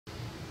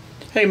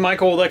Hey,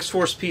 Michael with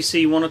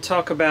XForcePC. Want to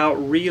talk about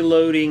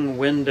reloading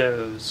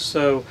Windows.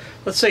 So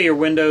let's say your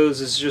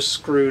Windows is just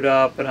screwed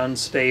up and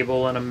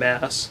unstable and a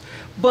mess,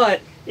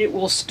 but it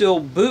will still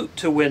boot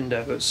to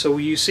Windows. So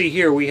you see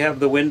here we have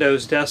the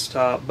Windows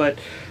desktop, but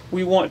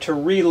we want to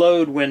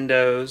reload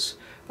Windows.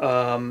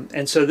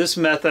 And so this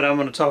method I'm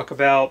going to talk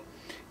about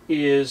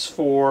is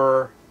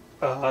for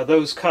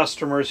those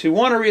customers who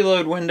want to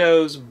reload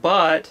Windows,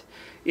 but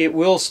it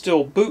will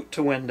still boot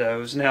to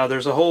Windows. Now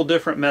there's a whole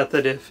different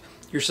method if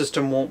your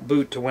system won't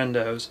boot to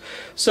Windows.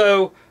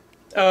 So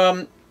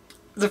the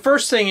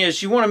first thing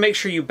is you want to make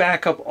sure you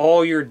back up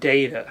all your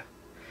data.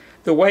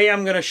 The way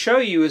I'm going to show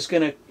you is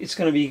it's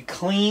going to be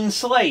clean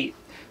slate.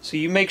 So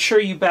you make sure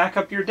you back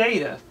up your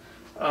data.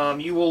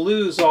 You will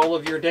lose all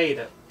of your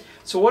data.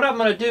 So what I'm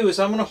going to do is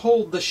I'm going to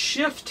hold the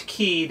Shift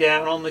key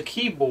down on the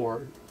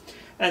keyboard,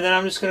 and then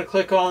I'm just going to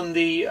click on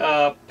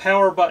the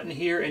power button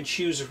here and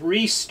choose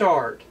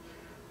Restart.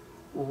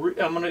 I'm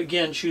going to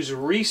again choose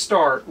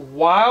Restart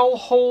while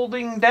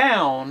holding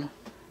down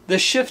the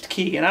Shift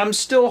key, and I'm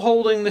still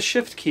holding the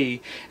Shift key,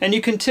 and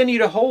you continue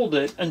to hold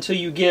it until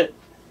you get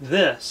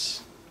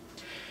this.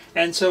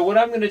 And so what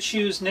I'm going to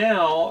choose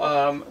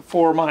now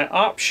for my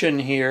option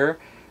here,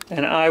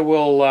 and I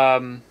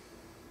will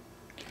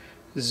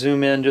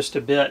zoom in just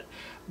a bit,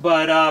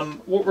 but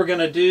what we're going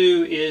to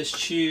do is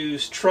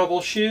choose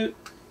Troubleshoot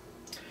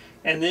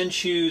and then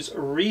choose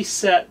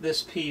Reset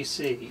this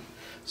PC.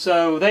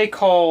 So they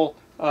call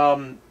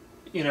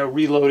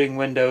reloading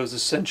Windows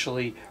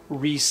essentially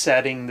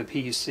resetting the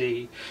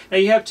PC. Now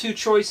you have two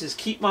choices: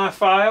 keep my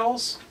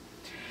files,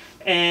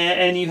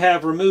 and you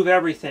have remove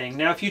everything.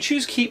 Now if you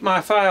choose keep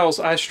my files,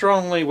 I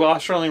strongly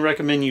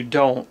recommend you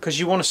don't, because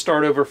you want to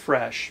start over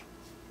fresh.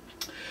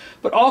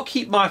 But all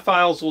keep my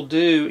files will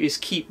do is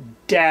keep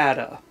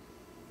data.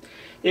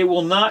 It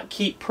will not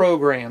keep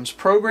programs.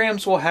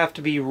 Programs will have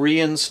to be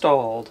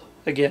reinstalled.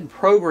 Again,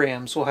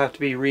 programs will have to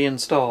be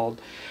reinstalled.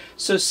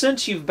 So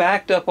since you've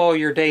backed up all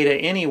your data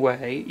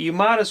anyway, you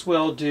might as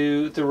well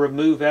do the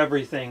remove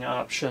everything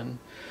option.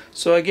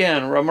 So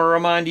again, I'm going to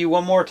remind you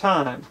one more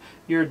time,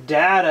 your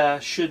data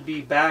should be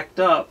backed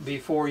up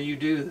before you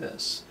do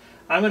this.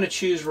 I'm going to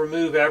choose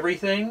remove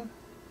everything,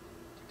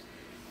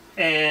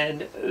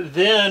 and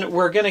then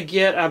we're going to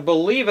get, I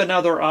believe,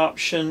 another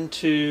option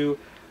to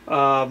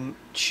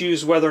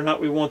choose whether or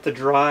not we want the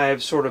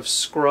drive sort of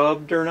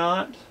scrubbed or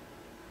not.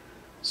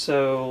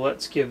 So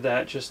let's give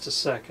that just a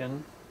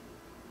second.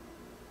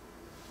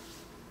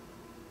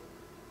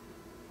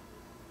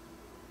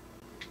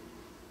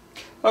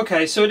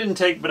 Okay, so it didn't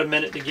take but a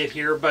minute to get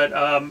here, but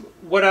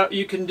what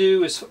you can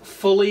do is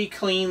fully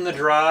clean the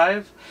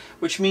drive,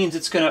 which means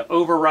it's going to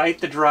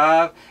overwrite the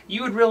drive.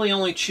 You would really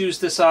only choose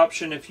this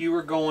option if you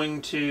were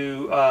going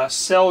to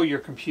sell your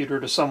computer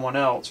to someone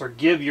else or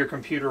give your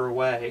computer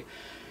away.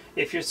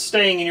 If you're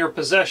staying in your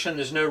possession,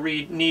 there's no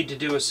need to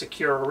do a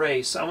secure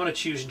erase. I'm going to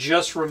choose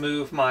just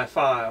remove my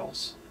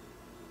files.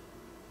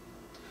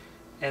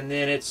 And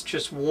then it's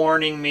just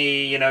warning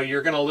me,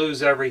 you're going to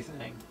lose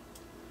everything.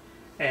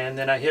 And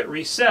then I hit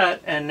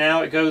reset, and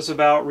now it goes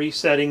about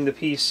resetting the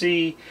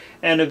PC,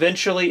 and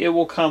eventually it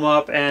will come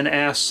up and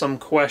ask some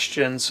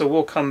questions. So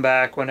we'll come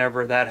back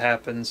whenever that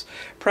happens.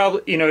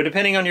 Probably,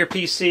 depending on your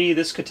PC,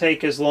 this could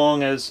take as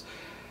long as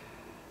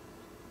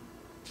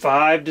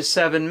 5 to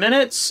 7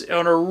 minutes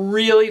on a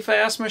really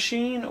fast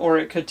machine, or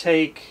it could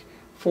take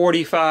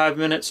 45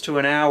 minutes to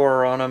an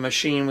hour on a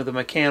machine with a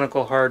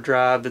mechanical hard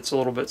drive that's a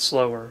little bit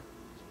slower.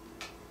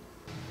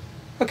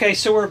 Okay,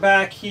 so we're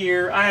back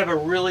here. I have a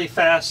really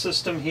fast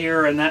system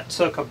here, and that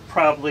took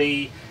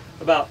probably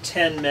about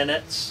 10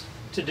 minutes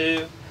to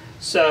do.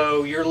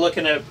 So you're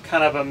looking at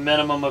kind of a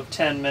minimum of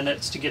 10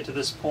 minutes to get to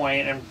this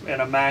point,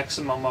 and a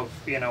maximum of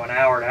an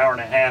hour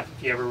and a half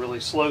if you have a really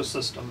slow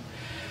system.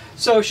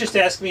 So it's just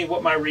asking me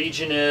what my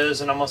region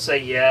is, and I'm going to say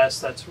yes,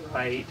 that's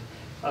right.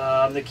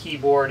 The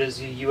keyboard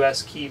is a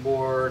US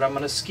keyboard. I'm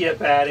going to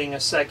skip adding a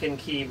second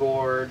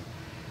keyboard,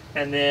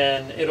 and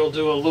then it'll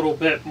do a little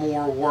bit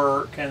more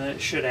work, and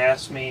it should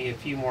ask me a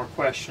few more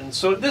questions.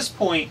 So at this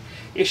point,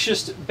 it's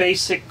just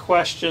basic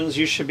questions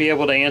you should be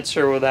able to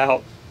answer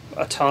without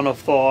a ton of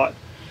thought.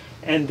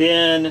 And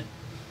then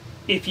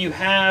if you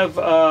have,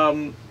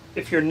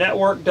 if your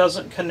network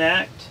doesn't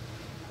connect,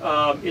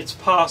 it's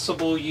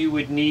possible you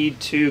would need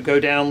to go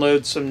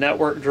download some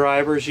network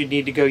drivers. You'd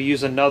need to go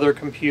use another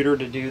computer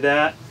to do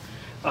that.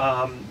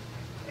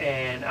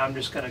 And I'm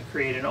just going to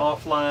create an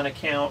offline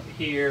account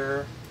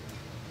here.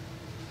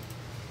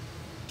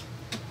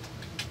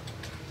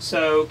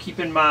 So keep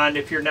in mind,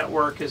 if your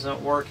network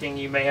isn't working,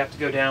 you may have to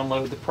go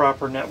download the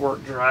proper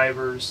network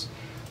drivers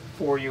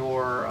for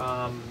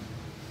your,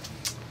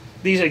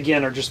 these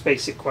again are just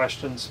basic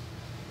questions,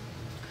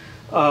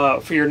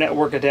 for your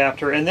network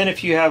adapter. And then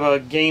if you have a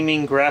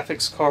gaming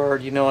graphics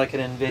card, like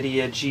an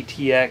NVIDIA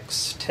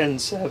GTX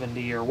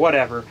 1070 or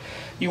whatever,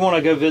 you want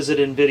to go visit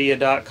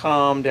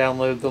NVIDIA.com,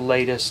 download the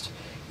latest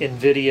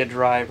NVIDIA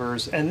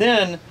drivers. And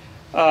then,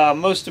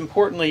 most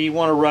importantly, you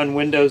want to run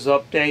Windows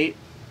Update,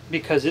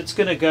 because it's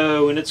going to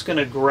go and it's going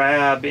to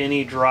grab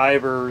any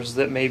drivers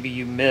that maybe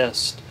you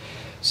missed.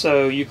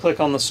 So you click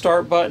on the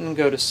Start button,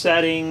 go to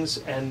Settings,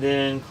 and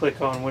then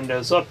click on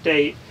Windows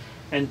Update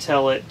and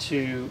tell it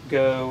to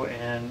go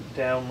and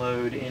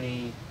download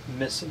any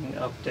missing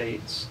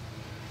updates.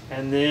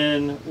 And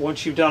then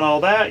once you've done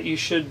all that, you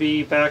should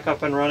be back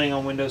up and running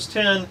on Windows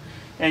 10,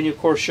 and of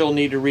course you'll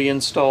need to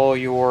reinstall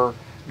your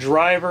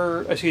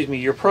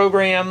your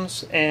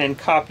programs and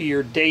copy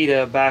your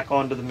data back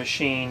onto the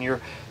machine, your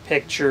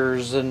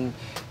pictures and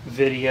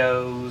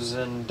videos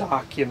and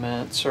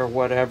documents or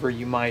whatever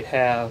you might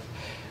have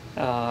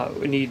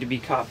need to be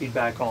copied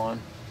back on.